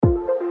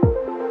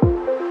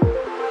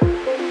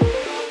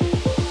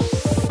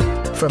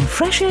From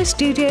Fresh Air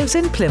Studios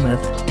in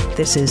Plymouth,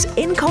 this is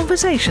In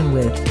Conversation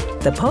With,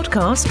 the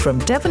podcast from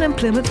Devon and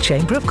Plymouth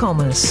Chamber of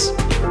Commerce.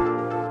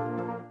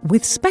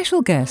 With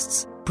special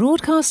guests,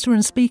 broadcaster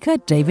and speaker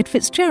David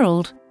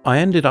Fitzgerald. I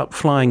ended up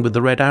flying with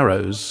the Red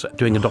Arrows,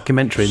 doing a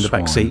documentary in the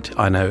back seat.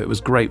 I know, it was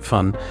great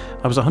fun.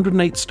 I was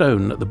 108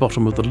 stone at the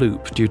bottom of the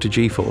loop due to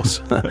G-force.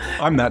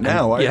 I'm that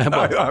now.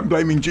 I'm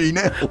blaming G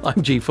now.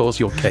 I'm G-force,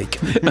 your cake.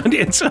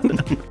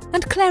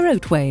 And Claire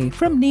Oatway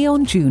from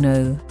Neon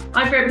Juno.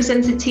 I've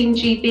represented Team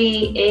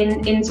GB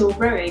in indoor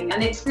rowing,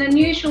 and it's an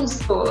unusual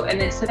sport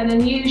and it's an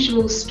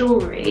unusual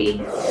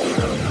story.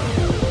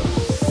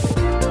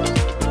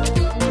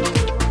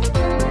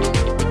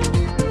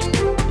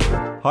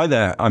 Hi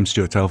there, I'm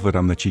Stuart Telford.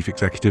 I'm the Chief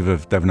Executive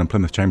of Devon and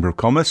Plymouth Chamber of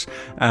Commerce,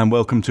 and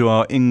welcome to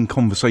our In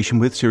Conversation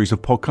With series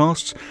of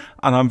podcasts.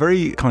 And I'm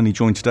very kindly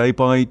joined today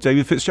by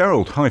David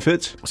Fitzgerald. Hi,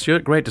 Fitz.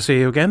 Stuart, great to see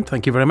you again.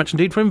 Thank you very much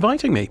indeed for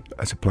inviting me.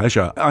 It's a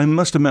pleasure. I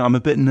must admit, I'm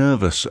a bit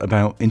nervous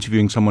about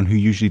interviewing someone who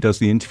usually does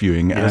the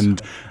interviewing. Yes. And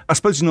I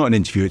suppose it's not an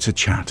interview, it's a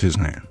chat,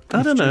 isn't it?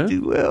 I don't know.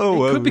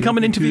 It could become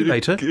an interview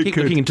later. Keep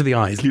looking into the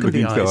eyes. Keep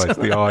looking into the eyes.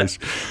 The eyes.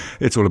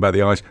 It's all about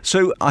the eyes.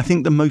 So I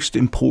think the most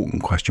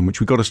important question,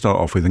 which we've got to start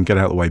off with and get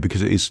out of the way,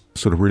 because it is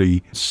sort of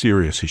really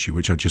serious issue,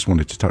 which I just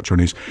wanted to touch on,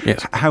 is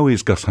how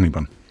is Gus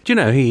Honeybun? Do you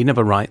know, he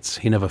never writes,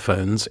 he never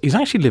phones. He's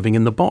actually living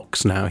in the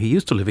box now. He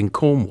used to live in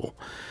Cornwall.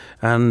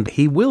 And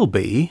he will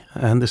be,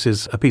 and this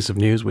is a piece of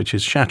news which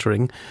is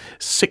shattering,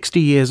 60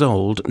 years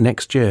old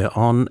next year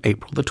on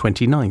April the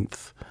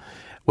 29th.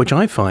 Which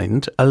I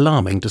find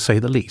alarming, to say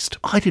the least.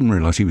 I didn't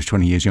realise he was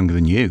 20 years younger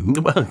than you.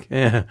 Well,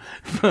 yeah.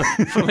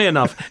 Funnily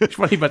enough,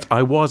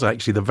 I was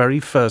actually the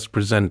very first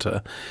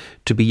presenter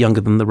to be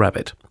younger than the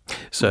rabbit.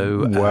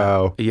 So,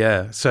 wow.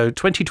 So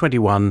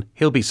 2021,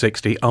 he'll be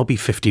 60, I'll be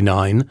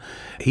 59.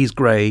 He's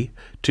grey,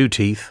 2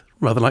 teeth,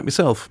 rather like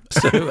myself.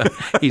 So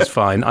he's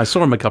fine. I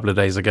saw him a couple of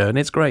days ago and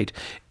it's great.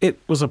 It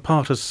was a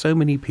part of so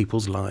many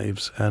people's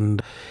lives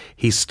and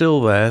he's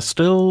still there,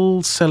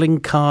 still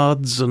selling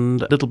cards and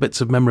little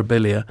bits of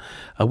memorabilia.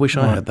 I wish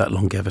I had that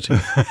longevity.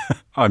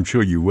 I'm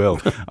sure you will.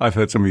 I've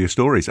heard some of your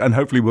stories and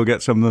hopefully we'll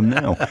get some of them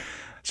now.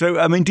 So,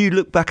 I mean, do you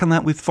look back on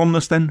that with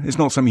fondness then? It's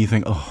not something you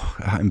think,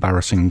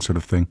 embarrassing sort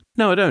of thing.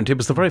 No, I don't. It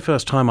was the very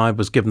first time I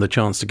was given the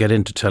chance to get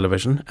into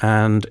television,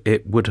 and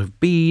it would have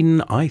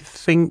been, I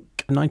think,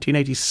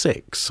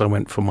 1986. I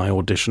went for my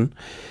audition,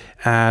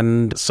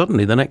 and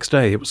suddenly the next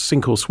day it was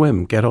sink or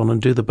swim, get on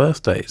and do the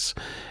birthdays.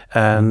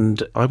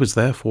 And I was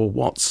there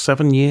for,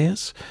 7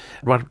 years?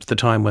 Right up to the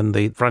time when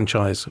the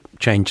franchise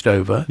changed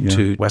over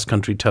to West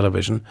Country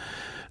Television.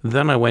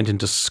 Then I went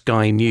into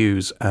Sky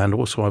News, and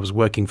also I was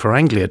working for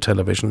Anglia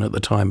Television at the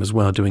time as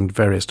well, doing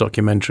various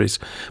documentaries,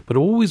 but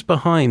always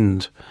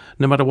behind,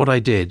 no matter what I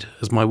did.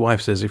 As my wife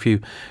says, if you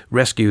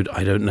rescued,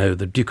 I don't know,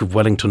 the Duke of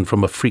Wellington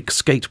from a freak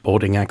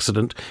skateboarding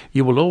accident,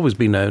 you will always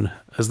be known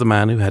as the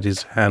man who had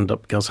his hand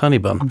up Gus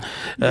Honeybun.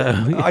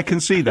 I can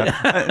see that.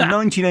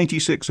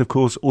 1986, of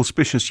course,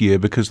 auspicious year,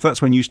 because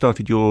that's when you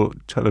started your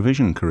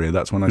television career.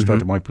 That's when I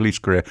started my police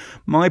career.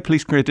 My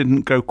police career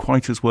didn't go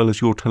quite as well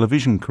as your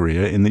television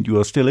career, in that you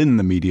are still in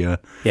the media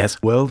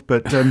world.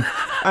 But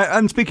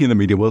and speaking of the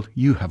media world,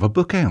 you have a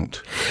book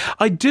out.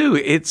 I do.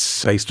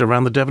 It's based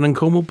around the Devon and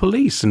Cornwall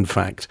Police, in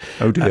fact.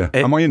 Oh dear.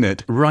 Am I in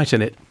it? Right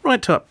in it.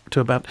 Right up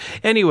to about...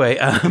 Anyway,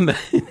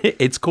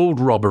 it's called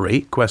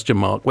Robbery, ?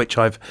 Which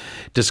I've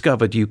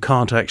discovered you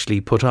can't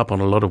actually put up on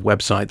a lot of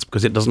websites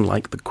because it doesn't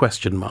like the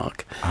question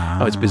mark.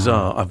 Oh, it's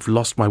bizarre. I've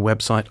lost my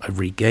website. I've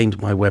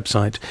regained my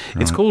website.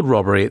 Right. It's called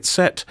Robbery. It's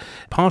set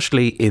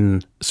partially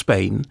in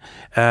Spain,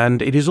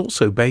 and it is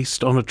also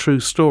based on a true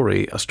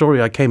story, a story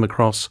I came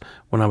across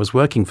when I was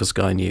working for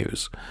Sky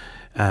News.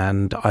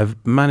 And I've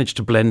managed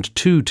to blend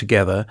two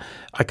together.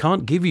 I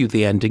can't give you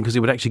the ending because it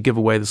would actually give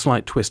away the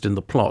slight twist in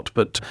the plot,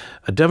 but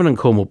a Devon and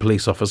Cornwall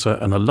police officer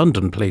and a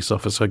London police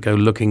officer go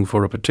looking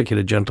for a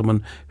particular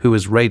gentleman who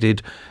has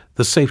raided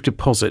the safe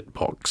deposit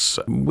box,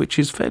 which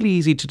is fairly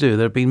easy to do.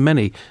 There have been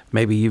many.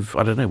 Maybe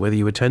I don't know whether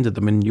you attended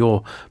them in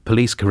your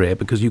police career,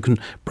 because you can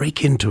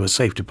break into a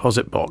safe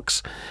deposit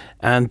box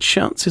and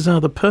chances are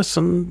the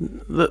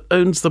person that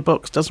owns the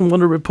box doesn't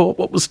want to report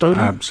what was stolen.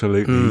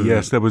 Absolutely,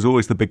 yes. There was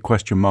always the big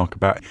question mark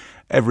about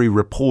every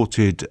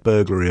reported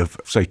burglary of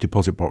safe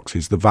deposit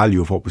boxes. The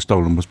value of what was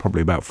stolen was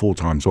probably about 4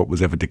 times what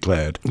was ever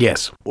declared.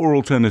 Yes. Or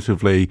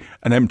alternatively,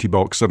 an empty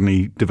box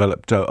suddenly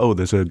developed,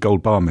 there's a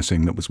gold bar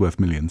missing that was worth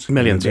millions.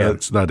 Millions,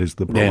 That is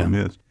the problem,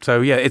 yes.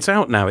 So, it's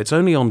out now. It's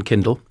only on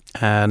Kindle.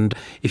 And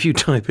if you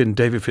type in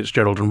David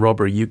Fitzgerald and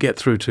robbery, you get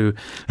through to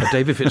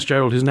David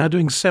Fitzgerald, who's now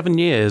doing 7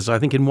 years, I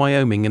think, in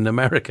Wyoming in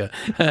America.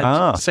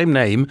 Same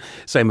name,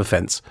 same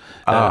offence.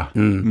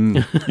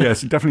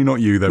 Yes, definitely not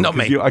you, though. Not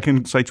me. I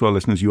can say to our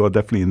listeners, you are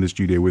definitely in the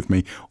studio with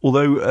me.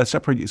 Although,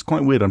 separated, it's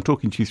quite weird. I'm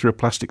talking to you through a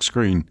plastic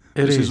screen.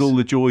 This is all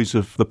the joys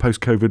of the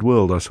post-COVID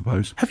world, I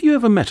suppose. Have you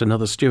ever met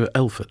another Stuart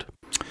Elford?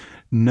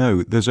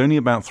 No, there's only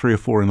about 3 or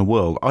 4 in the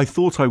world. I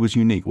thought I was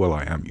unique. Well,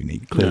 I am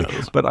unique, clearly.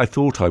 Yes. But I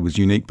thought I was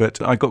unique.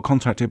 But I got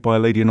contacted by a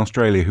lady in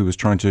Australia who was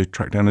trying to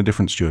track down a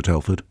different Stuart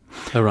Elford.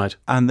 Oh, right.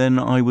 And then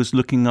I was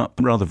looking up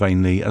rather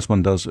vainly, as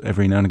one does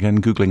every now and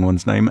again, Googling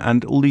one's name,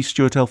 and all these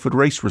Stuart Elford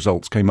race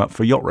results came up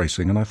for yacht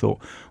racing. And I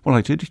thought, well,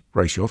 I did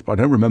race yachts, but I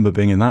don't remember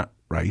being in that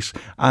race.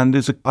 And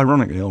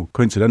ironically, or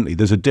coincidentally,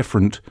 there's a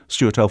different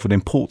Stuart Elford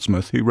in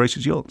Portsmouth who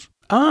races yachts.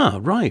 Ah,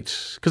 right.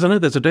 Because I know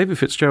there's a David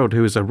Fitzgerald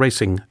who is a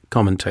racing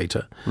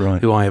commentator,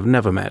 Right. who I have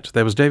never met.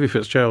 There was David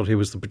Fitzgerald, who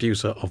was the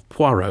producer of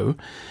Poirot,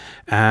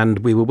 and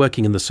we were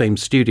working in the same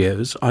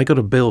studios. I got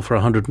a bill for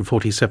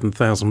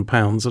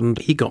 £147,000, and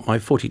he got my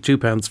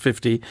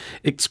 £42.50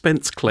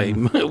 expense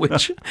claim,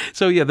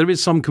 So, yeah, there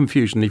is some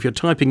confusion. If you're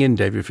typing in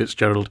David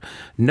Fitzgerald,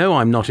 no,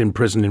 I'm not in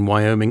prison in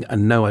Wyoming,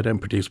 and no, I don't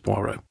produce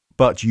Poirot.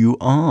 But you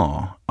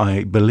are,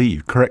 I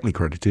believe, correctly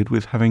credited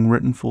with having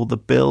written for The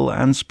Bill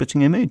and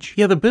Spitting Image.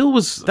 Yeah, The Bill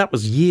was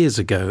years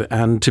ago,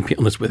 and to be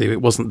honest with you,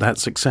 it wasn't that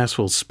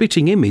successful.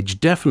 Spitting Image,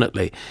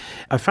 definitely.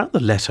 I found the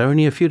letter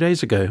only a few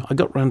days ago. I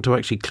got round to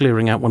actually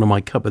clearing out one of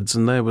my cupboards,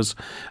 and there was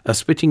a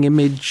Spitting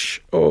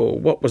Image. Oh,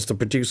 what was the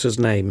producer's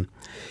name?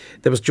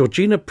 There was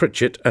Georgina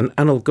Pritchett and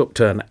Anil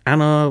Gupta, and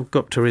Anil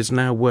Gupta is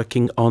now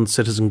working on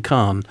Citizen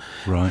Khan.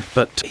 Right.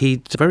 But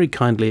he very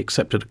kindly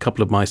accepted a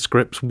couple of my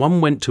scripts. One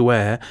went to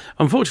air.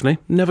 Unfortunately,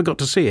 never got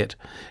to see it.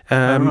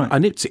 Right.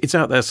 And it's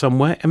out there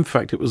somewhere. In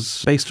fact, it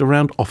was based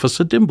around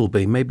Officer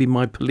Dimbleby, maybe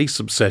my police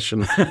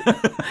obsession.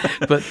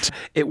 But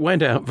it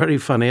went out very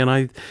funny, and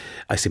I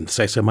seem to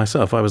say so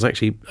myself. I was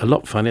actually a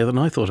lot funnier than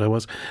I thought I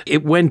was.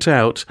 It went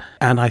out,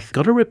 and I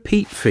got a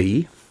repeat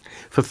fee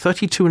for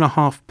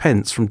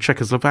 32.5 from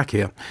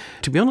Czechoslovakia.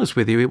 To be honest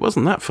with you, it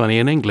wasn't that funny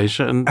in English,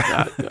 and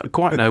I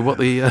quite know what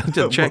the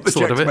Czechs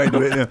thought of it. Made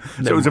of it,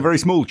 yeah. So it was a very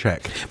small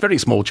check. Very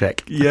small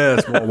check.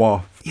 Yes,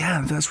 wow.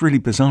 Yeah, that's really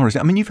bizarre.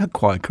 I mean, you've had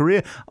quite a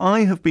career.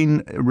 I have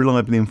been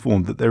reliably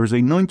informed that there is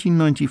a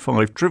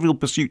 1995 Trivial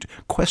Pursuit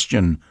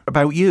question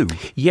about you.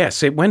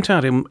 Yes, it went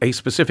out in a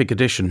specific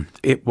edition.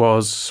 It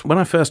was, when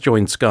I first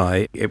joined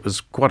Sky, it was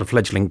quite a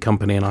fledgling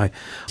company, and I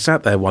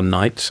sat there one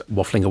night,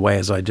 waffling away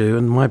as I do,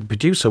 and my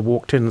producer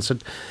walked in and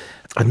said,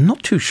 I'm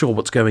not too sure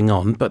what's going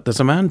on, but there's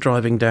a man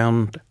driving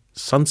down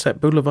Sunset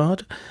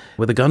Boulevard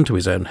with a gun to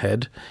his own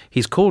head.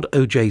 He's called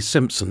O.J.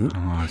 Simpson. Oh,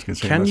 I was going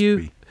to say, Can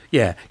you...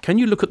 Yeah, can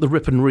you look at the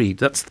rip and read?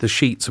 That's the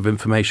sheets of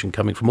information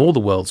coming from all the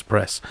world's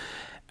press,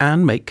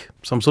 and make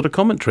some sort of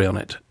commentary on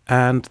it.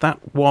 And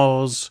that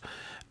was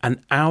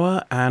an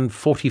hour and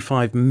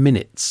 45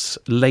 minutes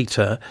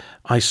later.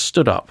 I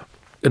stood up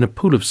in a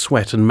pool of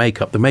sweat and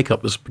makeup. The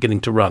makeup was beginning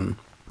to run.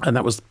 And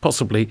that was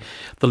possibly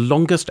the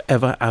longest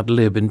ever ad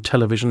lib in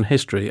television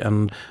history.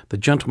 And the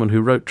gentleman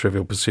who wrote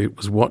Trivial Pursuit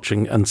was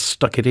watching and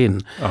stuck it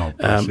in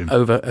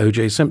over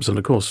O.J. Simpson.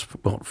 Of course,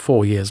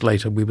 4 years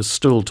later, we were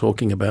still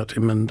talking about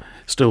him and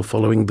still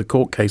following the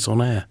court case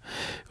on air,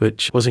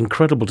 which was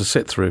incredible to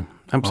sit through.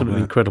 Absolutely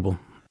incredible.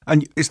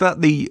 And is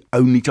that the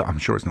only time? I'm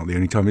sure it's not the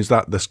only time. Is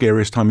that the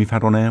scariest time you've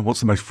had on air?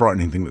 What's the most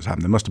frightening thing that's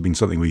happened? There must have been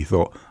something where you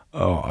thought,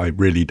 oh, I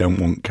really don't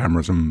want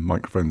cameras and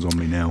microphones on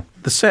me now.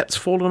 The set's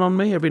fallen on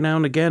me every now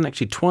and again.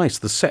 Actually, twice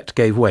the set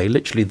gave way.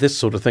 Literally this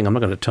sort of thing. I'm not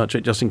going to touch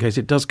it just in case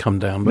it does come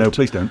down. But, no,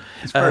 please don't.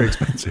 It's very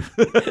expensive.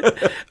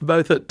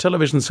 Both at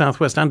Television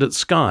Southwest and at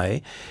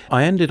Sky,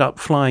 I ended up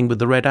flying with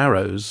the Red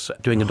Arrows,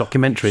 doing a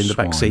documentary in the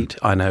back seat.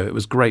 I know, it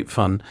was great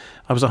fun.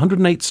 I was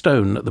 108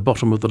 stone at the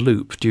bottom of the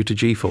loop due to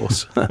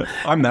G-force.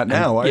 I'm that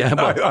now.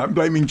 I'm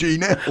blaming G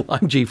now.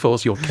 I'm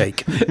G-force, you're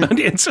cake.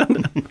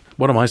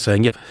 What am I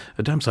saying? Yeah,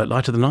 a damn sight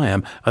lighter than I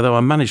am, although I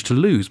managed to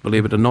lose,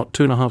 believe it or not,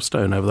 2.5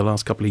 stone over the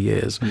last couple of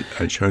years.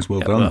 It shows well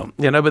done.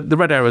 Well, but the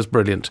Red Arrow is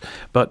brilliant.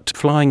 But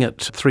flying at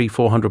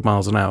 300-400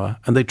 miles an hour,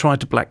 and they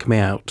tried to black me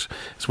out.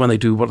 It's when they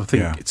do what I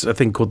think it's a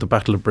thing called the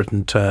Battle of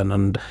Britain turn,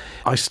 and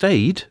I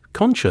stayed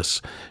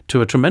conscious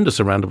to a tremendous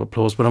round of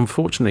applause, but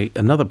unfortunately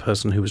another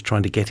person who was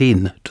trying to get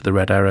in to the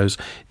Red Arrows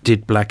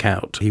did black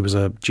out. He was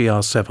a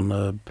GR7,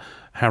 a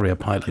Harrier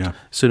pilot. As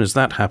soon as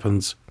that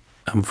happens,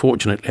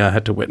 unfortunately I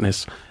had to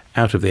witness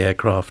out of the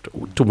aircraft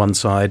to one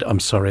side. I'm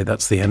sorry,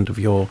 that's the end of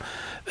your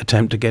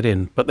attempt to get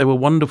in. But they were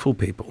wonderful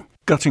people.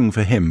 Gutting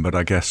for him, but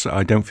I guess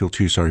I don't feel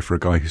too sorry for a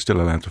guy who's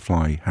still allowed to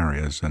fly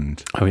Harriers.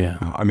 And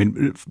I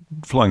mean,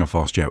 flying a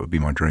fast jet would be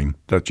my dream.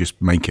 That'd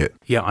just make it.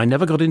 Yeah, I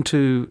never got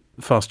into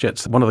fast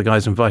jets. One of the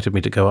guys invited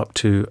me to go up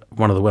to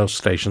one of the Welsh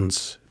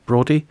stations,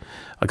 Broady.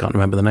 I can't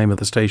remember the name of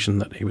the station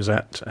that he was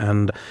at.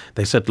 And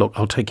they said, look,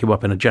 I'll take you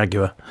up in a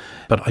Jaguar.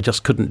 But I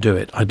just couldn't do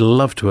it. I'd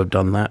love to have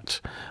done that.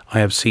 I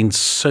have seen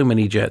so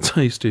many jets.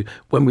 I used to,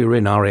 when we were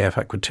in RAF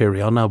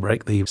Aquateria, I'll now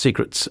break the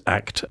Secrets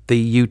Act,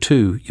 the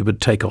U2 you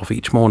would take off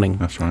each morning.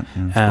 That's right.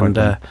 Yeah, and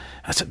I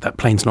said, that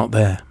plane's not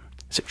there. I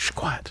said, shh,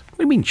 quiet. What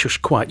do you mean, shush,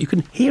 quiet? You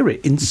can hear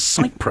it in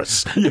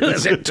Cyprus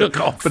as it took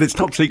off. But it's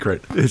top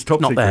secret. It's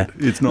top not secret.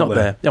 There. It's not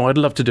there. No, I'd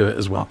love to do it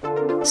as well.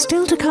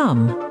 Still to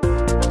come.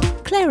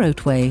 Claire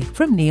Otway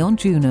from Neon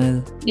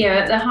Juno. Yeah,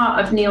 at the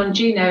heart of Neon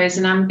Juno is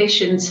an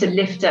ambition to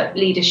lift up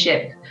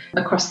leadership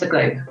across the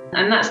globe.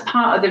 And that's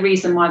part of the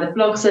reason why the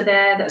blogs are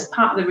there. That's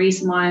part of the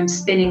reason why I'm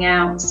spinning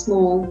out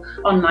small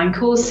online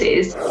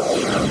courses.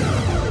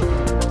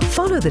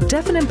 Follow the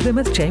Devon and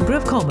Plymouth Chamber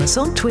of Commerce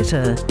on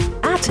Twitter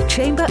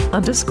 @chamber_Devon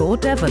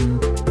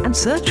and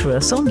search for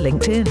us on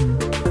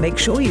LinkedIn. Make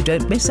sure you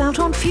don't miss out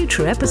on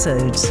future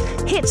episodes.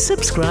 Hit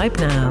subscribe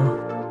now.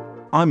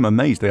 I'm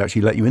amazed they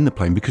actually let you in the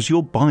plane because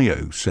your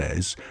bio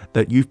says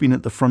that you've been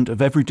at the front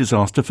of every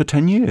disaster for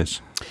 10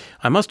 years.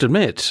 I must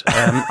admit,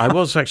 I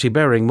was actually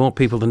burying more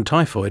people than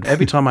typhoid.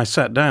 Every time I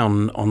sat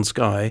down on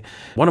Sky,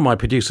 one of my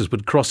producers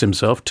would cross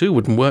himself, two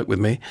wouldn't work with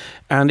me,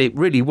 and it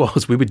really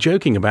was. We were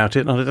joking about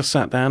it, and I just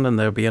sat down and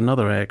there would be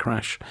another air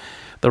crash.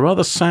 The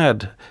rather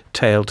sad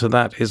tale to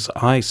that is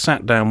I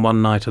sat down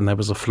one night and there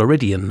was a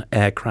Floridian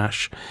air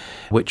crash,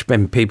 which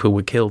meant people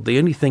were killed. The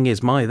only thing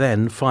is my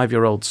then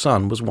 5-year-old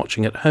son was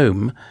watching at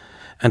home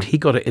and he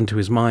got it into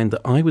his mind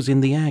that I was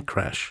in the air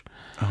crash.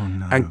 Oh,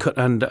 no.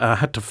 And I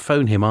had to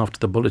phone him after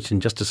the bulletin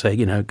just to say,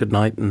 good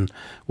night and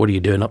what are you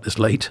doing up this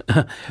late?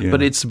 Yeah.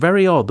 But it's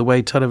very odd the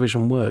way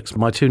television works.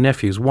 My two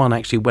nephews, one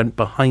actually went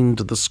behind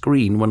the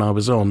screen when I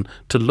was on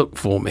to look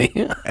for me.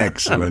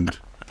 Excellent.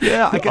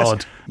 Yeah, I guess.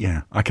 Odd.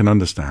 Yeah, I can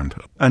understand.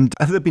 And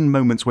have there been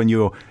moments when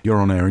you're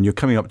on air and you're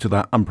coming up to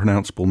that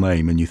unpronounceable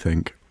name and you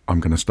think, I'm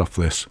going to stuff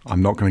this.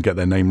 I'm not going to get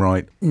their name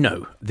right.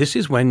 No, this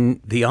is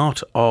when the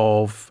art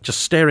of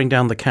just staring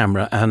down the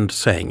camera and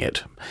saying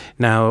it.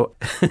 Now,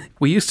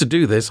 we used to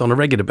do this on a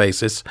regular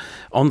basis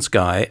on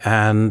Sky,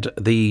 and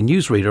the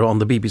newsreader on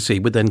the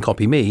BBC would then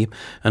copy me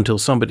until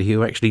somebody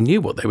who actually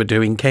knew what they were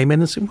doing came in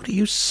and said, what are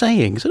you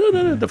saying? I said,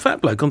 no, the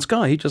fat bloke on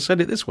Sky, he just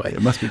said it this way.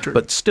 It must be true.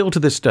 But still to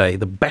this day,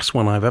 the best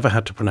one I've ever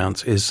had to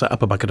pronounce is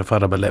Abubakar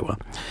Tafawa Balewa.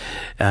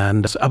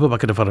 And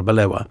Abubakar Tafawa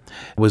Balewa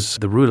was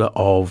the ruler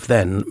of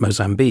then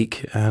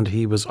Mozambique, and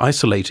he was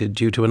isolated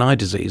due to an eye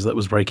disease that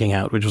was breaking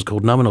out, which was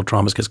called nominal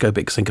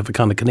traumascopic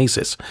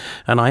syncophocanokinesis.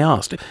 And I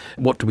asked,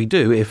 what do we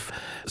do if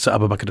Sir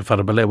Abubakar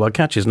Tafawa Balewa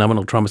catches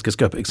nominal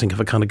traumascopic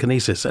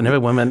syncophocanokinesis? And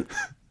everyone went,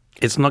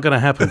 it's not going to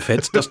happen,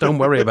 Fitz. Just don't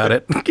worry about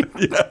it.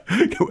 Yeah.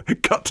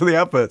 Cut to the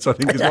adverts, I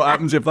think, is what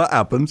happens if that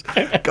happens.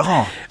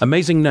 God.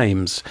 Amazing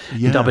names.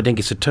 Yeah. Ndaba Dengi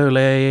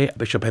Sitole,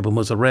 Bishop Abel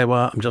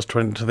Muzarewa. I'm just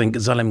trying to think.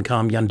 Zalim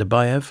Kam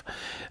Yandabayev,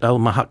 El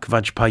Mahak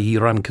Vajpayee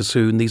Ram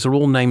Kasoon. These are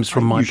all names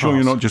from my past. You sure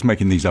you're not just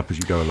making these up as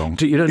you go along?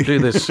 You don't do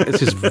this.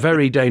 This is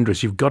very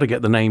dangerous. You've got to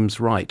get the names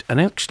right.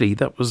 And actually,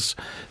 that was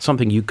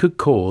something you could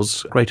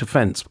cause great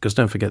offence because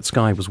don't forget,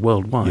 Sky was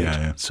worldwide.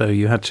 Yeah. So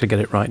you had to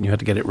get it right, and you had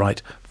to get it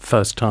right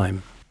first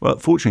time. Well,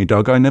 fortunately,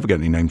 Doug, I never get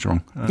any names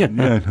wrong. Yeah.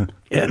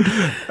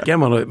 Get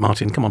on with it,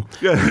 Martin. Come on.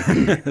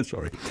 Yeah.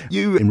 Sorry.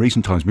 You, in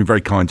recent times, have been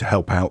very kind to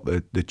help out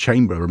the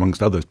Chamber,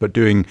 amongst others, but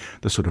doing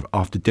the sort of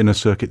after-dinner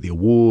circuit, the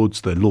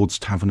awards, the Lord's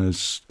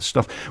Taverners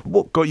stuff.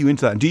 What got you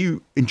into that? And do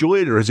you enjoy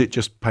it, or is it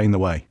just paying the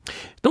way?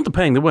 Not the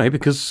paying the way,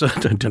 because I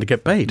don't tend to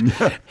get paid.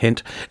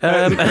 Hint.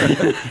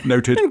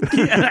 Noted.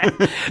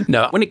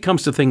 No, when it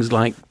comes to things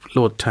like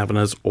Lord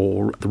Taverners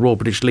or the Royal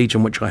British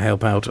Legion, which I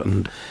help out,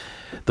 and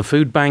the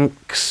food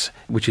banks,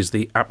 which is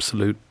the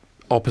absolute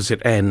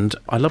opposite end,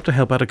 I love to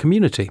help out a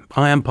community.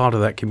 I am part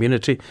of that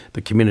community.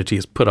 The community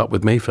has put up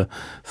with me for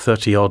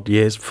 30-odd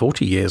years,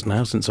 40 years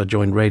now since I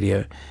joined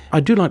radio.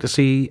 I do like to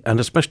see, and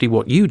especially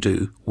what you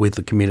do with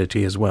the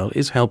community as well,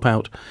 is help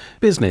out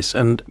business.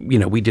 And,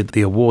 we did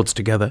the awards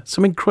together.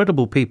 Some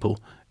incredible people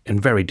in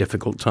very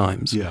difficult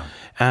times. Yeah.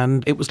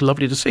 And it was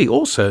lovely to see.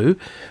 Also,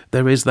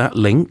 there is that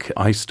link.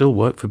 I still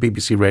work for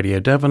BBC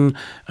Radio Devon,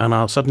 and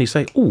I'll suddenly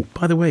say, oh,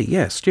 by the way,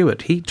 yes,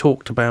 Stuart, he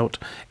talked about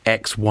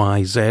X,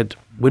 Y, Z.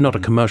 We're not a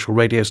commercial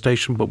radio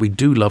station, but we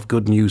do love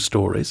good news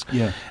stories.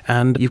 Yeah.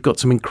 And you've got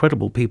some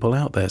incredible people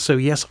out there. So,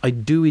 yes, I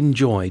do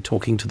enjoy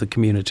talking to the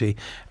community,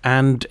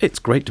 and it's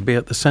great to be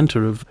at the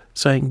centre of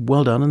saying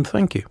well done and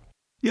thank you.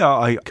 Yeah,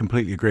 I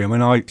completely agree. I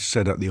mean, I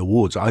said at the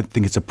awards, I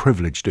think it's a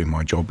privilege doing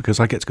my job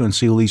because I get to go and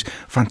see all these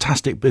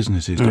fantastic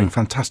businesses doing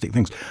fantastic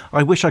things.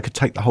 I wish I could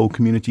take the whole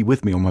community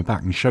with me on my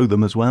back and show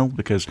them as well,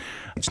 because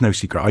it's no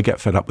secret. I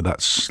get fed up with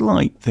that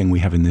slight thing we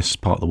have in this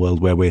part of the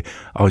world where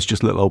it's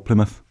just little old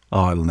Plymouth.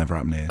 Oh, it'll never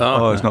happen here.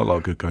 There's not a lot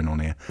of good going on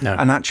here. No.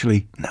 And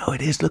actually, no,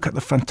 it is. Look at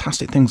the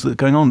fantastic things that are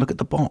going on. Look at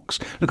the box.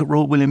 Look at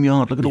Royal William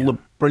Yard. Look at all the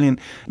brilliant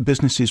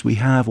businesses we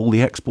have, all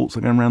the exports that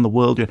are going around the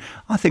world.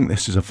 I think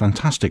this is a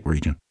fantastic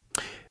region.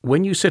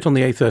 When you sit on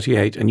the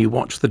A38 and you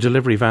watch the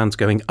delivery vans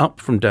going up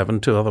from Devon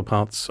to other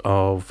parts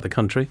of the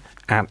country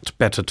at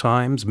better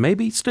times,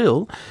 maybe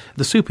still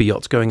the super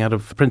yachts going out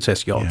of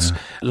Princess Yachts,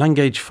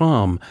 Langage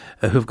Farm,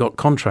 who've got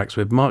contracts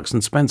with Marks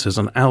and Spencer's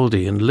and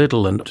Aldi and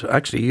Lidl, and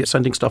actually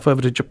sending stuff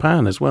over to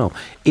Japan as well.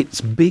 It's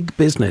big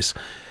business.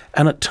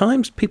 And at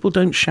times people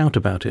don't shout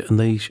about it, and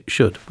they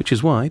should, which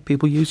is why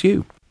people use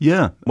you.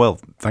 Yeah, well,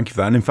 thank you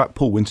for that. And in fact,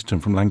 Paul Winterton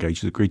from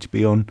Langage has agreed to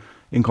be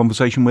in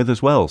conversation with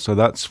as well. So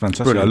that's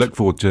fantastic. Brilliant. I look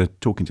forward to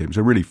talking to him. It's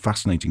a really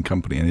fascinating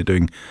company and they're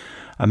doing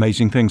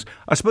amazing things.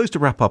 I suppose to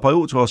wrap up, I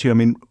ought to ask you,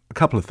 a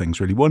couple of things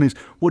really. One is,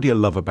 what do you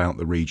love about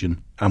the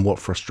region and what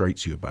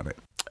frustrates you about it?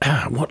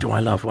 What do I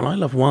love? Well, I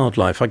love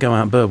wildlife. I go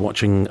out bird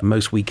watching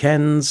most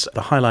weekends.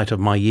 The highlight of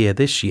my year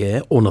this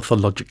year,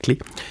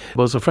 ornithologically,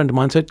 was a friend of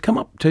mine said, come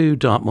up to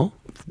Dartmoor,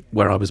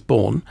 where I was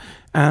born,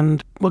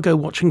 and we'll go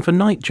watching for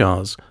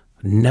nightjars.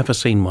 Never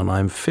seen one.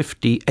 I'm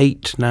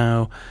 58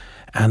 now.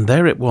 And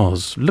there it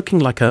was, looking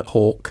like a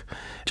hawk,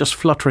 just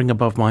fluttering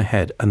above my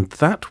head. And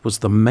that was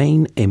the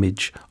main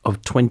image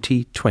of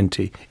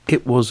 2020.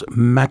 It was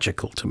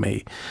magical to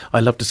me.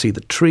 I love to see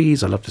the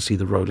trees. I love to see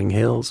the rolling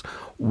hills.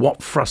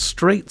 What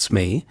frustrates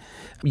me,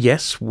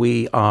 yes,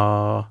 we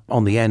are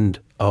on the end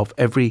of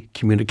every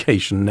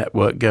communication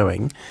network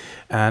going.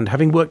 And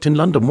having worked in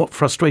London, what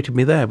frustrated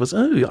me there was,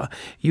 oh,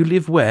 you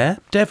live where?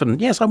 Devon.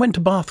 Yes, I went to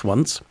Bath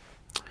once.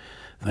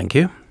 Thank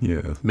you,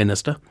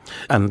 Minister.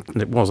 And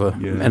it was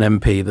an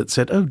MP that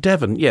said, oh,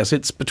 Devon, yes,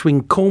 it's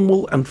between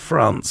Cornwall and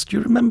France. Do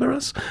you remember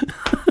us?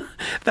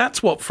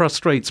 That's what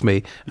frustrates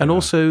me. And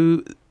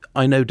also,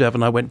 I know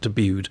Devon, I went to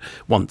Bude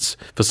once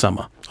for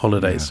summer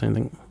holidays. I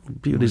think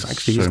Bude is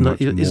actually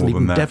isn't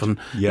even Devon.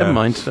 Never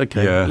mind.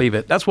 Okay, leave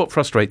it. That's what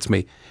frustrates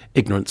me,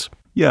 ignorance.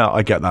 Yeah,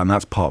 I get that, and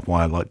that's part of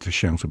why I like to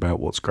shout about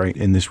what's great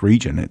in this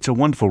region. It's a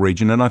wonderful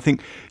region, and I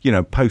think,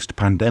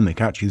 post-pandemic,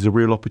 actually, there's a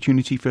real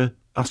opportunity for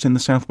us in the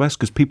southwest,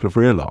 because people have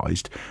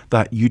realised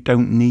that you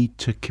don't need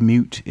to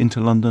commute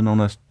into London on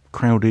a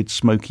crowded,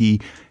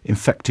 smoky,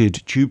 infected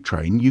tube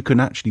train. You can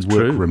actually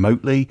work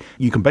remotely.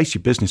 You can base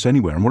your business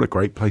anywhere, and what a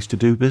great place to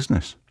do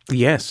business.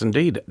 Yes,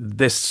 indeed.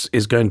 This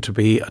is going to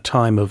be a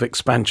time of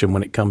expansion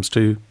when it comes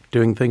to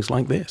doing things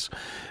like this.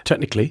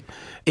 Technically,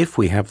 if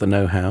we have the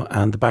know-how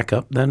and the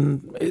backup,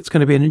 then it's going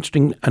to be an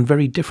interesting and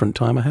very different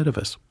time ahead of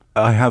us.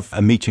 I have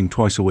a meeting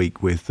twice a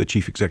week with the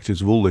chief executives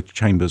of all the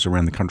chambers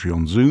around the country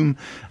on Zoom,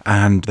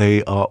 and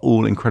they are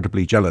all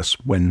incredibly jealous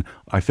when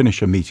I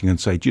finish a meeting and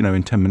say,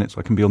 in 10 minutes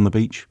I can be on the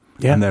beach.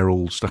 Yeah. And they're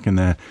all stuck in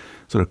their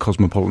sort of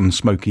cosmopolitan,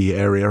 smoky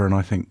area, and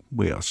I think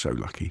we are so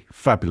lucky.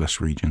 Fabulous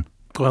region.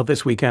 Well,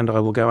 this weekend I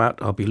will go out.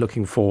 I'll be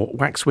looking for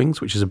waxwings,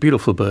 which is a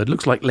beautiful bird.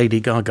 Looks like Lady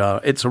Gaga.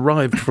 It's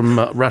arrived from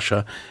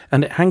Russia,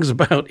 and it hangs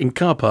about in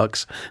car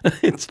parks.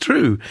 It's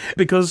true,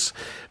 because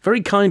very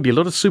kindly, a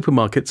lot of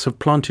supermarkets have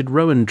planted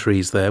rowan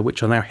trees there,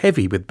 which are now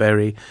heavy with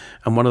berry,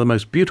 and one of the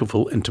most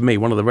beautiful, and to me,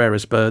 one of the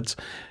rarest birds,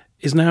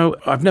 is now,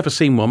 I've never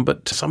seen one,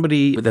 but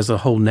there's a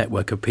whole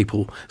network of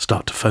people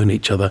start to phone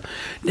each other.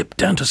 Nip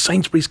down to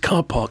Sainsbury's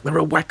car park, there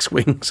are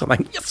waxwings. I'm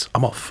like, yes,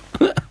 I'm off.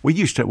 We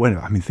used to,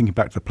 thinking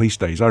back to the police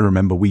days, I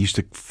remember we used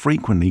to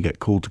frequently get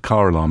called to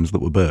car alarms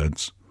that were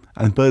birds,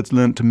 and birds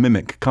learnt to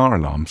mimic car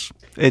alarms.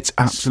 It's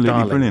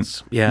absolutely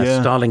brilliant.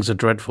 Yeah, starlings are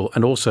dreadful.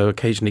 And also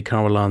occasionally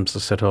car alarms are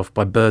set off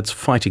by birds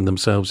fighting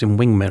themselves in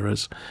wing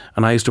mirrors.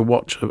 And I used to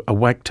watch a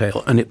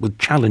wagtail, and it would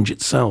challenge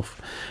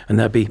itself. And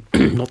there'd be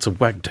lots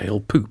of wagtail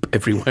poop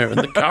everywhere and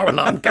the car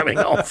alarm going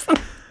off.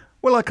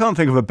 Well, I can't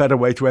think of a better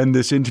way to end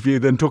this interview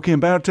than talking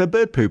about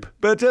bird poop.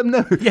 But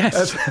no.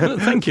 Yes,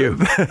 thank you.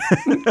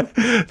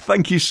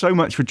 Thank you so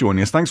much for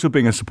joining us. Thanks for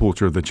being a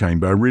supporter of the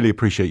Chamber. I really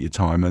appreciate your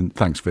time, and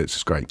thanks, Fitz.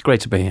 It's great.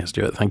 Great to be here,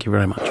 Stuart. Thank you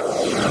very much.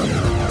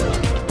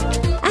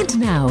 And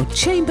now,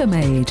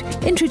 Chambermaid,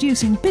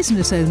 introducing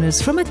business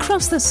owners from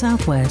across the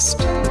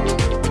southwest.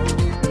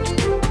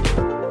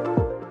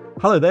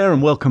 Hello there,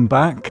 and welcome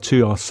back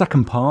to our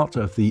second part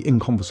of the In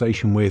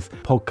Conversation With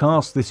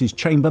podcast. This is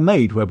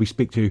Chambermaid, where we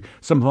speak to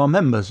some of our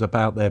members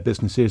about their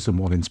businesses and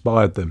what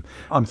inspired them.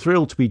 I'm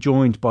thrilled to be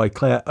joined by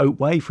Claire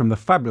Oatway from the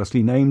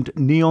fabulously named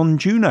Neon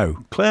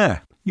Juno.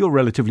 Claire, you're a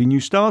relatively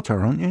new starter,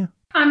 aren't you?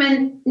 I'm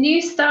a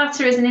new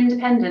starter as an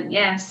independent,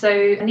 yeah.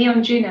 So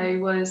Neon Juno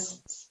was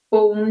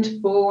born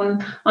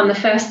on the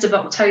 1st of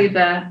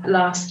October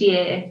last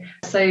year.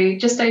 So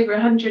just over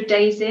 100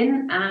 days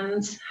in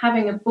and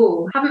having a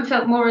ball. Haven't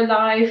felt more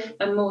alive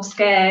and more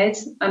scared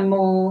and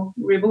more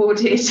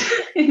rewarded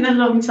in a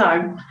long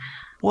time.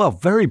 Well,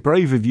 very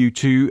brave of you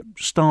to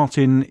start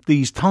in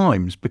these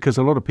times, because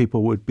a lot of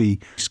people would be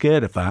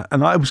scared of that.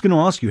 And I was going to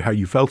ask you how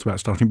you felt about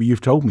starting, but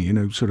you've told me,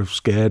 sort of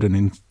scared and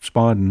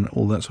inspired and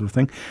all that sort of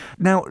thing.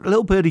 Now,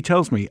 Little Birdie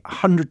tells me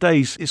 100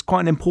 days is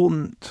quite an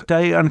important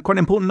day and quite an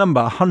important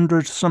number,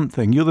 100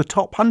 something. You're the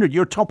top 100.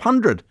 You're top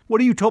 100.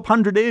 What are you top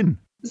 100 in?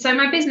 So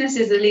my business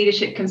is a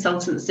leadership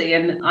consultancy,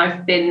 and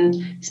I've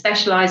been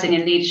specialising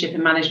in leadership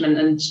and management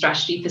and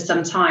strategy for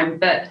some time.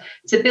 But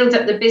to build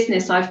up the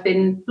business, I've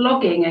been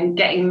blogging and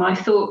getting my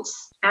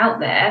thoughts out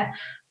there.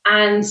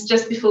 And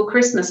just before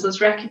Christmas was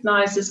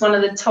recognised as one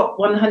of the top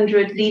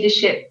 100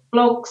 leadership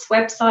blogs,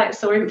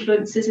 websites or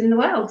influencers in the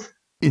world.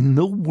 In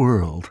the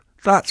world?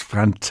 That's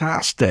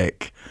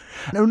fantastic.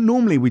 Now,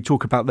 normally we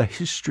talk about the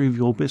history of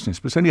your business,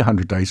 but it's only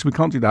 100 days, so we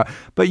can't do that.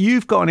 But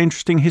you've got an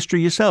interesting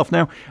history yourself.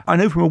 Now, I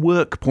know from a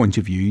work point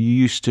of view, you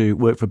used to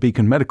work for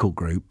Beacon Medical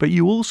Group, but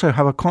you also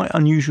have a quite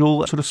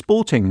unusual sort of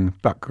sporting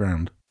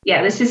background.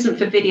 Yeah, this isn't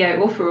for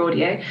video or for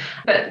audio,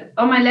 but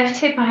on my left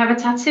hip, I have a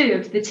tattoo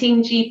of the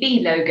Team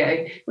GB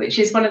logo, which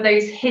is one of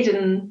those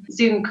hidden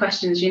Zoom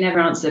questions you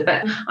never answer.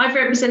 But I've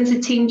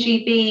represented Team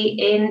GB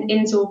in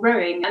indoor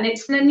rowing, and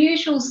it's an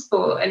unusual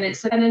sport, and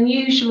it's an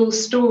unusual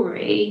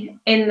story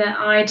in that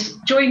I'd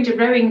joined a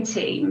rowing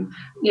team,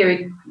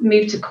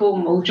 moved to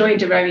Cornwall,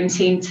 joined a rowing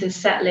team to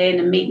settle in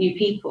and meet new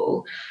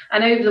people.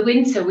 And over the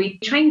winter, we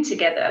trained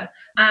together.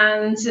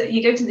 And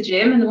you go to the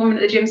gym and the woman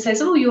at the gym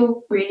says, "Oh,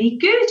 you're really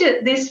good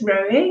at this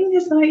rowing."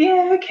 It's like,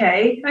 yeah,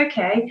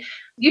 okay.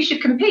 You should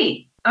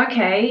compete.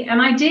 Okay.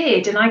 And I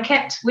did. And I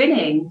kept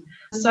winning.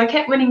 So I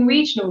kept winning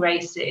regional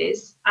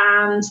races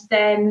and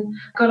then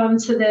got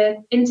onto the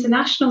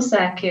international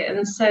circuit.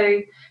 And so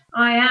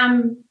I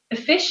am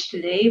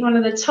officially one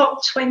of the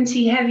top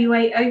 20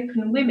 heavyweight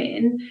open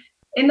women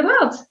in the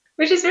world,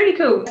 which is really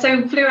cool.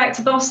 So flew out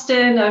to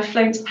Boston. I've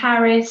flown to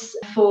Paris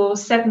for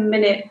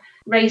 7-minute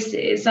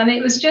races, and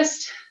it was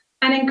just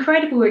an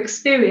incredible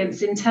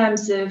experience in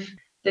terms of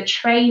the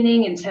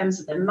training, in terms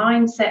of the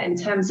mindset, in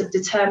terms of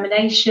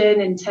determination,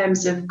 in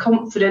terms of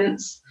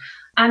confidence,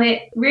 and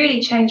it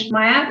really changed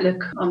my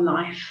outlook on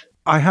life.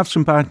 I have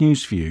some bad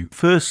news for you.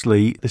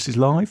 Firstly, this is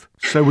live,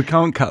 so we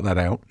can't cut that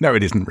out. No,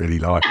 it isn't really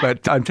live,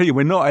 but I'm telling you,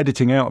 we're not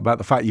editing out about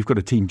the fact you've got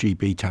a Team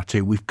GB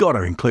tattoo. We've got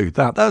to include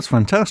that. That's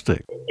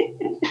fantastic.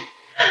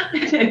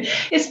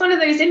 It's one of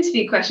those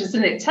interview questions,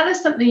 isn't it? Tell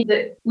us something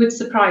that would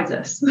surprise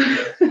us.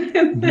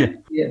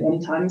 Yeah,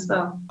 one time as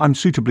well. I'm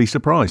suitably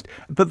surprised.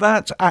 But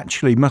that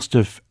actually must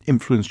have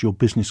influenced your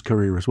business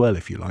career as well,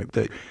 if you like,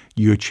 that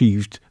you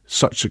achieved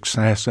such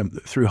success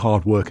through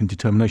hard work and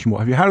determination. What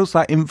have you? How has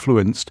that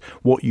influenced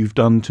what you've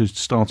done to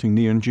starting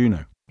Neon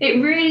Juno?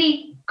 It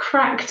really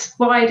cracked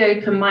wide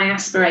open my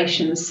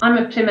aspirations. I'm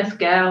a Plymouth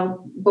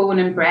girl, born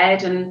and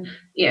bred, and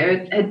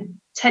had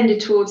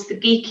tended towards the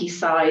geeky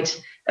side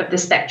of the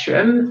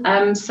spectrum,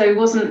 so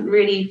wasn't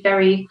really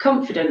very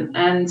confident.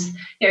 And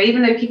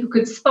even though people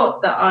could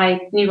spot that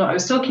I knew what I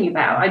was talking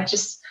about,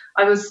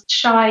 I was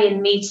shy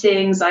in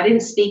meetings. I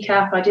didn't speak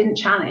up. I didn't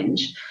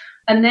challenge.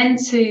 And then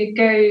to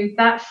go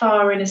that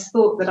far in a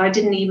sport that I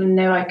didn't even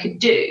know I could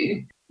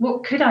do,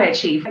 what could I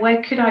achieve?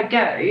 Where could I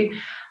go?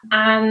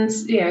 And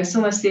it's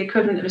almost the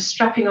equivalent of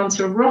strapping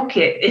onto a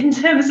rocket in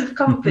terms of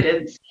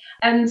confidence.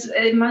 And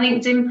in my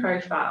LinkedIn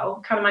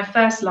profile, kind of my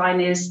first line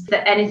is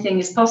that anything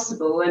is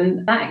possible.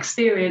 And that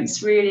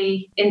experience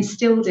really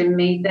instilled in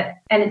me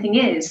that anything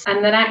is.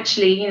 And that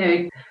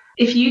actually,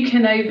 if you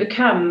can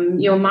overcome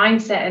your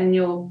mindset and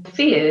your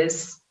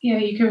fears,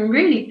 you can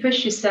really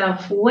push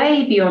yourself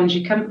way beyond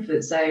your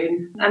comfort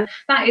zone. And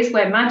that is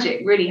where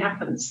magic really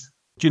happens.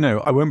 Do you know,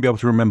 I won't be able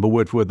to remember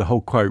word for word the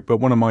whole quote, but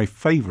one of my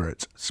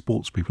favourite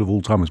sports people of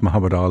all time was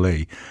Muhammad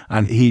Ali.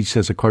 And he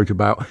says a quote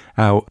about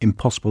how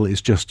impossible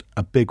is just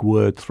a big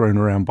word thrown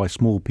around by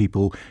small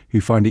people who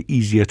find it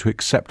easier to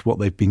accept what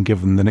they've been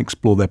given than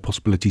explore their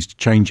possibilities to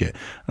change it.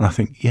 And I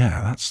think,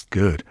 yeah, that's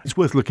good. It's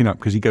worth looking up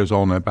because he goes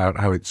on about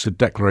how it's a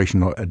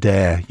declaration, not a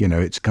dare.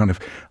 It's kind of,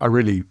 I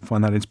really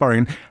find that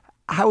inspiring.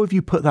 How have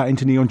you put that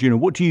into Neon Juno?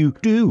 What do you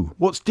do?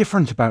 What's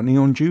different about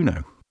Neon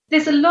Juno?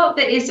 There's a lot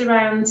that is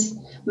around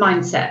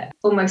mindset,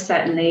 almost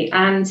certainly.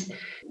 And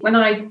when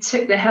I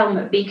took the helm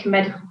at Beacon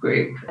Medical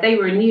Group, they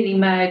were a newly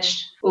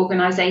merged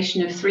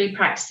organisation of 3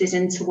 practices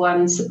into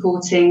one,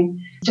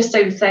 supporting just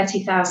over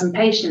 30,000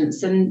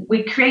 patients. And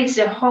we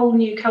created a whole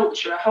new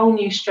culture, a whole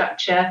new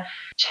structure,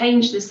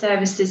 changed the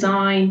service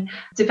design,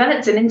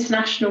 developed an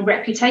international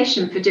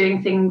reputation for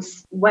doing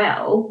things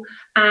well,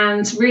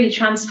 and really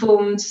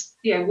transformed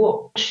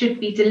what should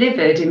be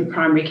delivered in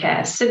primary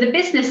care. So the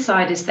business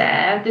side is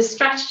there, the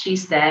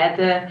strategy's there,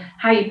 the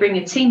how you bring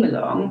a team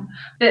along,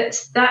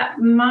 but that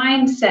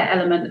mindset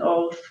element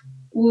of,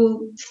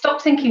 well,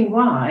 stop thinking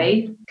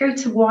why, go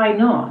to why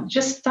not.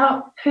 Just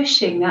start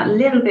pushing that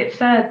little bit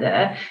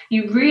further.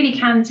 You really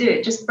can do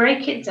it. Just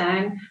break it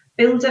down,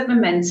 build up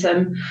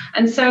momentum.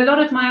 And so a lot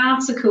of my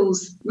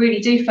articles really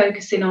do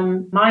focus in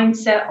on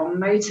mindset, on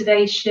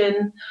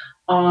motivation,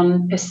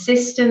 on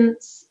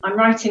persistence. I'm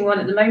writing one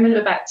at the moment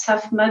about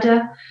Tough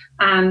Mudder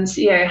and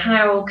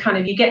how kind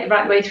of you get the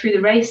right way through the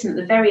race, and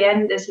at the very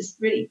end there's this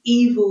really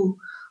evil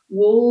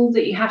wall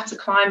that you have to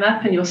climb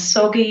up, and you're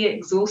soggy,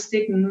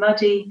 exhausted and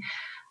muddy,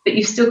 but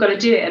you've still got to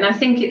do it. And I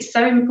think it's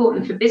so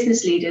important for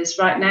business leaders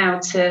right now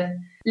to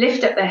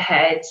lift up their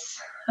heads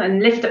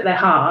and lift up their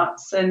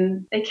hearts,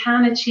 and they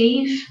can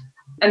achieve.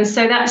 And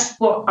so that's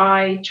what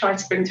I try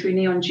to bring through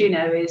Neon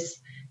Juno is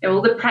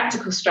all the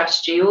practical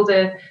strategy, all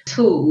the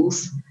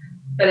tools,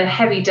 but a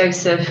heavy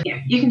dose of,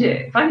 you can do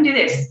it. If I can do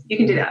this, you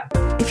can do that.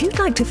 If you'd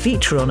like to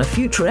feature on a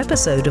future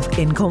episode of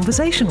In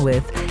Conversation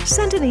With,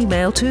 send an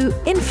email to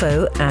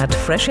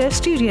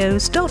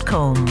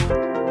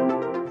info@freshairstudios.com.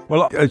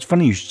 Well, it's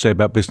funny you should say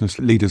about business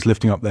leaders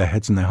lifting up their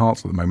heads and their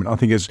hearts at the moment. I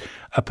think it's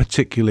a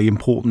particularly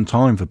important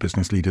time for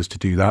business leaders to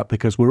do that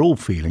because we're all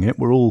feeling it.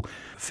 We're all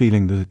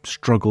feeling the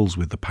struggles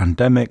with the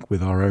pandemic,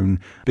 with our own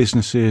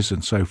businesses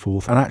and so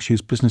forth. And actually,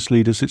 as business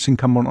leaders, it's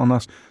incumbent on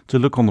us to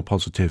look on the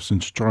positives and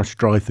to try to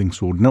drive things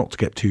forward, not to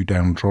get too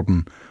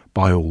downtrodden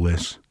by all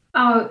this.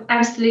 Oh,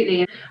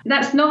 absolutely.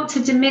 That's not to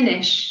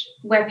diminish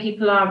where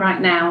people are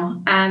right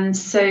now. And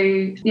so,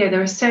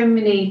 there are so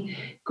many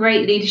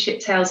great leadership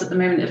tales at the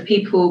moment of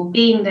people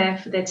being there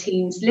for their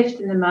teams,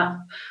 lifting them up.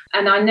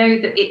 And I know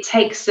that it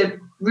takes a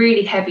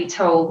really heavy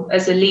toll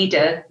as a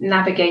leader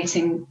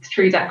navigating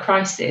through that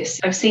crisis.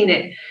 I've seen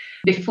it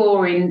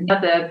before in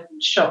other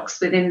shocks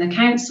within the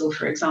council,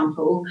 for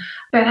example.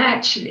 But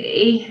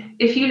actually,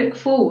 if you look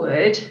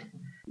forward,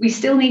 we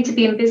still need to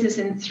be in business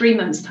in 3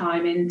 months'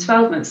 time, in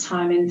 12 months'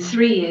 time, in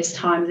 3 years'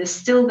 time. There's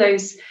still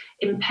those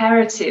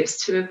imperatives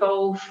to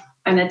evolve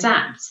and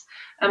adapt.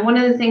 And one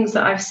of the things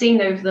that I've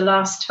seen over the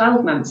last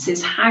 12 months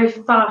is how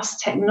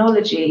fast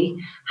technology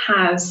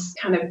has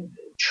kind of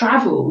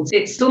travelled.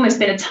 It's almost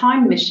been a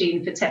time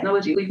machine for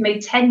technology. We've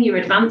made 10-year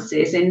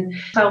advances in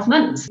 12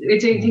 months. We're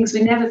doing things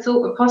we never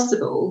thought were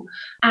possible.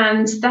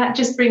 And that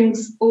just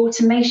brings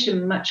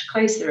automation much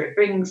closer. It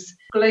brings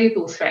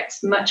global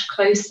threats much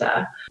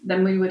closer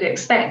than we would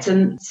expect.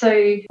 And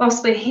so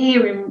whilst we're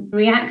here and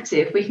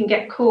reactive, we can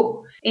get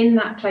caught in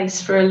that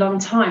place for a long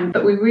time,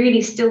 but we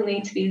really still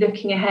need to be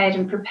looking ahead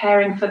and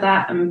preparing for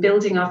that and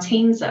building our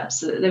teams up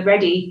so that they're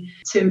ready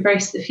to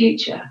embrace the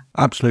future.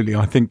 Absolutely.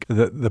 I think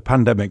that the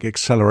pandemic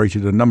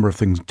accelerated a number of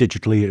things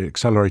digitally. It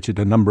accelerated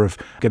a number of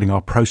getting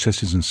our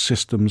processes and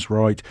systems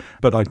right.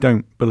 But I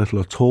don't belittle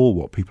at all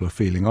what people are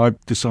feeling. I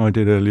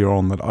decided earlier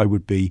on that I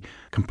would be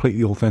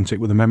completely authentic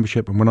with a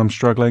membership. And when I'm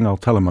struggling, I'll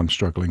tell them I'm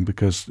struggling,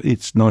 because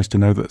it's nice to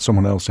know that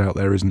someone else out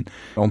there isn't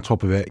on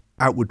top of it.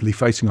 Outwardly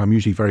facing, I'm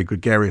usually very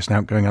gregarious and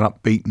outgoing and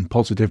upbeat and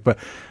positive, but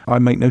I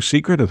make no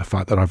secret of the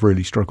fact that I've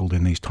really struggled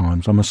in these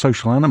times. I'm a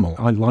social animal.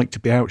 I like to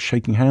be out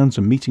shaking hands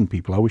and meeting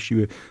people. I wish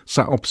you were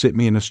sat opposite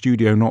me in a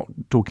studio, not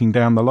talking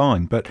down the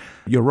line. But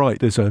you're right,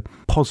 there's a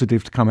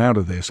positive to come out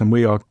of this. And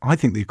I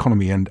think the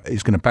economy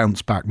is going to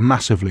bounce back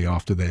massively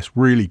after this,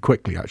 really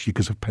quickly, actually,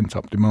 because of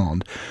pent-up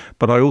demand.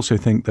 But I also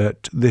think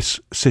that this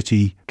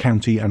city,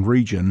 county and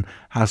region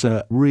has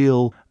a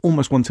real,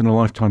 almost once in a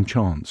lifetime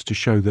chance to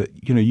show that,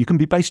 you can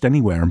be based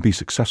anywhere and be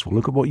successful.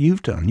 Look at what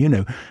you've done,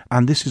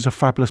 and this is a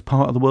fabulous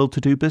part of the world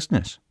to do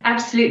business.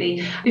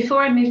 Absolutely.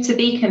 Before I moved to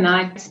Beacon,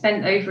 I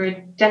spent over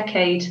a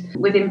decade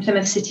within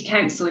Plymouth City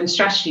Council in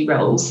strategy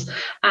roles,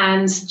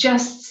 and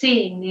just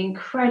seeing the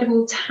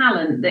incredible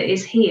talent that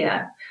is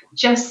here,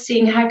 just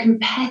seeing how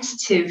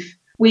competitive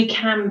we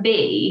can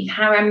be,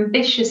 how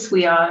ambitious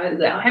we are,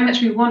 how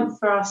much we want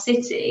for our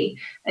city,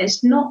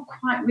 it's not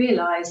quite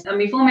realised. And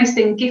we've almost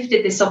been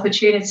gifted this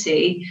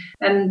opportunity,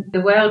 and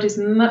the world is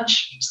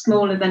much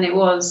smaller than it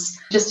was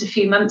just a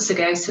few months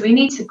ago. So we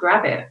need to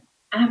grab it.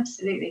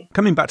 Absolutely.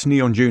 Coming back to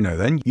Neon Juno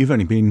then, you've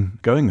only been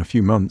going a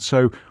few months.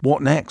 So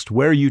what next?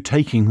 Where are you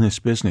taking this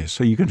business?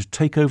 So you're going to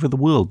take over the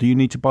world. Do you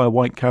need to buy a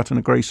white cat and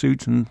a grey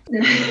suit? And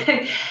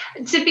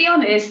To be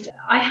honest,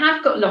 I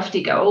have got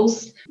lofty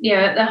goals.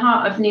 At the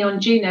heart of Neon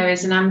Juno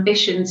is an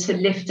ambition to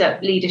lift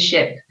up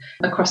leadership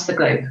across the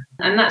globe.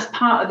 And that's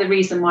part of the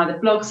reason why the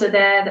blogs are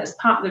there. That's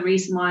part of the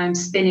reason why I'm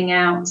spinning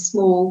out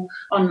small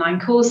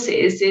online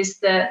courses, is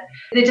that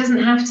there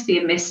doesn't have to be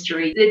a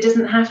mystery. There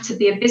doesn't have to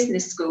be a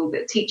business school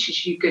that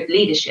teaches you good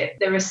leadership.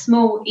 There are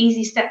small,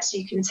 easy steps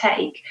you can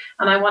take.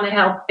 And I want to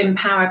help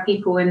empower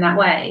people in that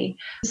way.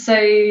 So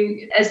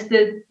as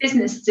the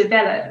business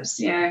develops,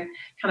 kind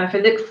of if I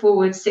look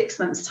forward 6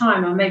 months'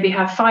 time, I'll maybe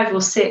have 5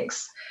 or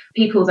 6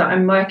 people that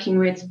I'm working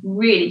with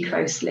really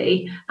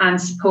closely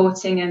and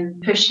supporting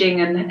and pushing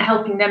and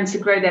helping them to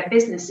grow their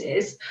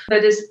businesses.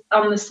 But as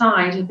on the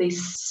side, I'll be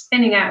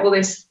spinning out all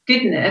this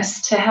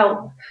goodness to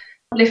help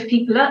lift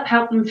people up,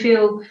 help them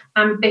feel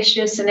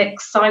ambitious and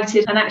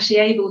excited and actually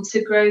able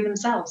to grow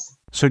themselves.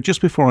 So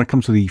just before I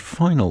come to the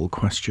final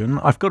question,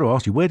 I've got to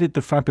ask you, where did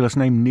the fabulous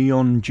name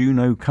Neon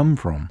Juno come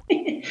from?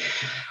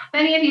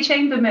 Many of you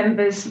chamber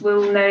members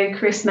will know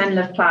Chris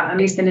Menlove-Platt,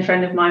 and he's been a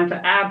friend of mine for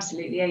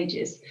absolutely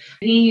ages.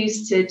 He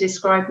used to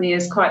describe me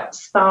as quite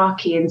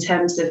sparky in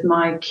terms of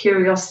my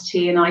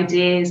curiosity and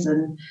ideas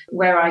and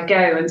where I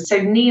go. And so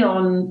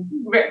neon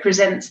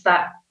represents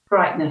that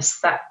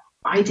brightness, that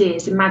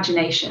ideas,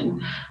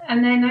 imagination.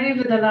 And then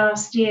over the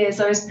last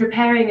years, I was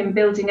preparing and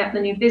building up the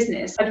new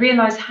business. I'd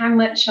realised how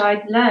much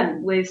I'd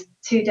learned with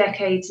 2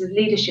 decades of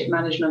leadership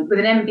management, with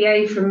an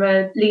MBA from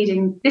a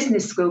leading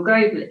business school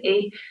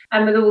globally,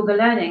 and with all the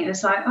learning.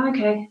 It's like,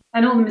 okay,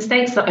 and all the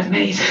mistakes that I've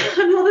made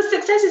and all the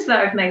successes that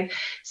I've made.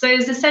 So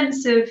there's a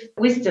sense of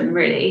wisdom,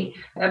 really,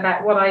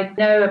 about what I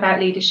know about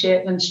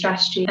leadership and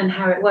strategy and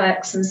how it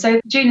works. And so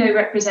Juno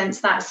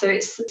represents that. So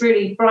it's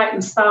really bright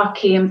and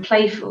sparky and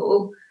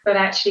playful, but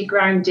actually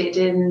grounded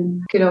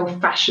in good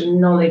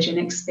old-fashioned knowledge and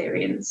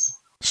experience.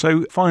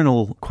 So,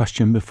 final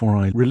question before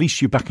I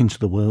release you back into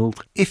the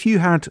world. If you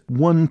had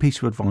one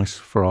piece of advice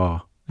for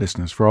our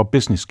listeners, for our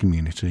business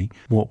community,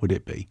 what would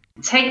it be?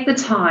 Take the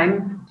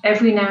time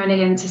every now and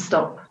again to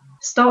stop.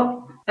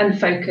 Stop and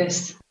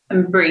focus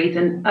and breathe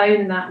and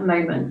own that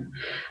moment.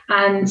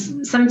 And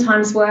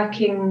sometimes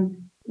working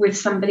with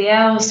somebody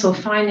else or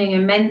finding a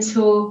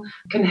mentor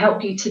can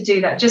help you to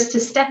do that. Just to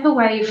step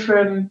away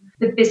from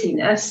the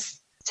busyness,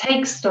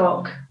 take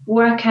stock,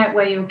 work out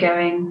where you're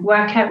going,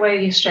 work out where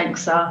your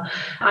strengths are.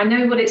 I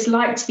know what it's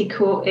like to be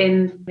caught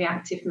in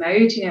reactive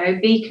mode. You know,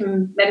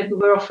 Beacon Medical,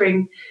 we're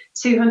offering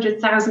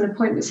 200,000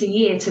 appointments a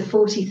year to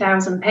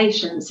 40,000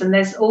 patients, and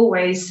there's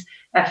always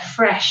a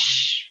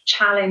fresh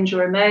challenge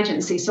or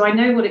emergency. So I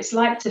know what it's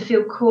like to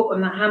feel caught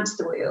on that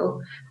hamster wheel,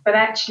 but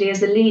actually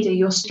as a leader,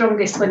 you're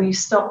strongest when you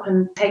stop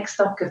and take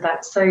stock of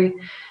that. So, you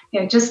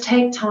know, just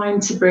take time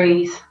to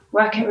breathe,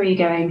 work out where you're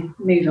going,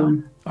 move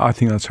on. I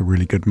think that's a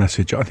really good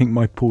message. I think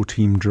my poor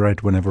team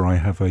dread whenever I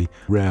have a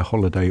rare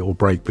holiday or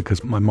break,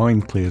 because my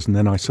mind clears and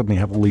then I suddenly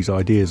have all these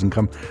ideas and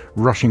come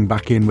rushing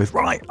back in with,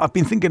 right, I've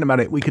been thinking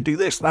about it. We could do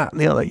this, that and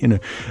the other, you know.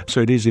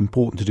 So it is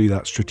important to do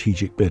that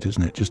strategic bit,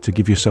 isn't it? Just to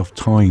give yourself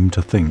time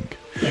to think.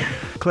 Yeah.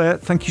 Claire,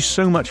 thank you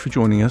so much for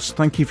joining us.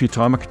 Thank you for your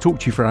time. I could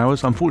talk to you for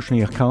hours.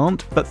 Unfortunately, I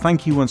can't. But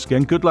thank you once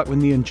again. Good luck with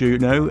Neon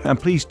Juno. And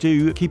please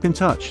do keep in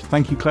touch.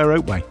 Thank you, Claire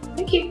Oatway.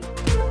 Thank you.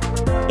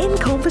 In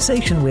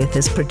Conversation With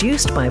is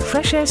produced by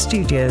Fresh Air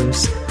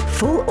Studios.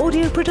 Full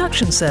audio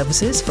production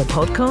services for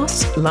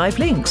podcasts, live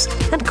links,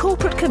 and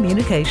corporate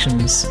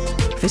communications.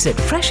 Visit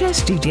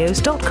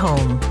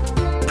freshairstudios.com.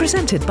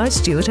 Presented by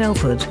Stuart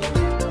Elford.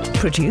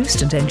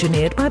 Produced and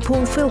engineered by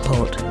Paul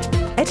Philpott.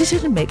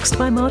 Edited and mixed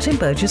by Martin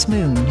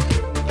Burgess-Moon.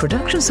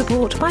 Production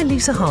support by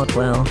Lisa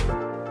Hartwell.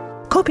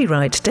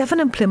 Copyright Devon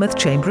and Plymouth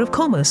Chamber of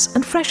Commerce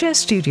and Fresh Air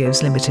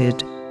Studios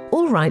Limited.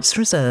 All rights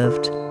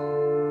reserved.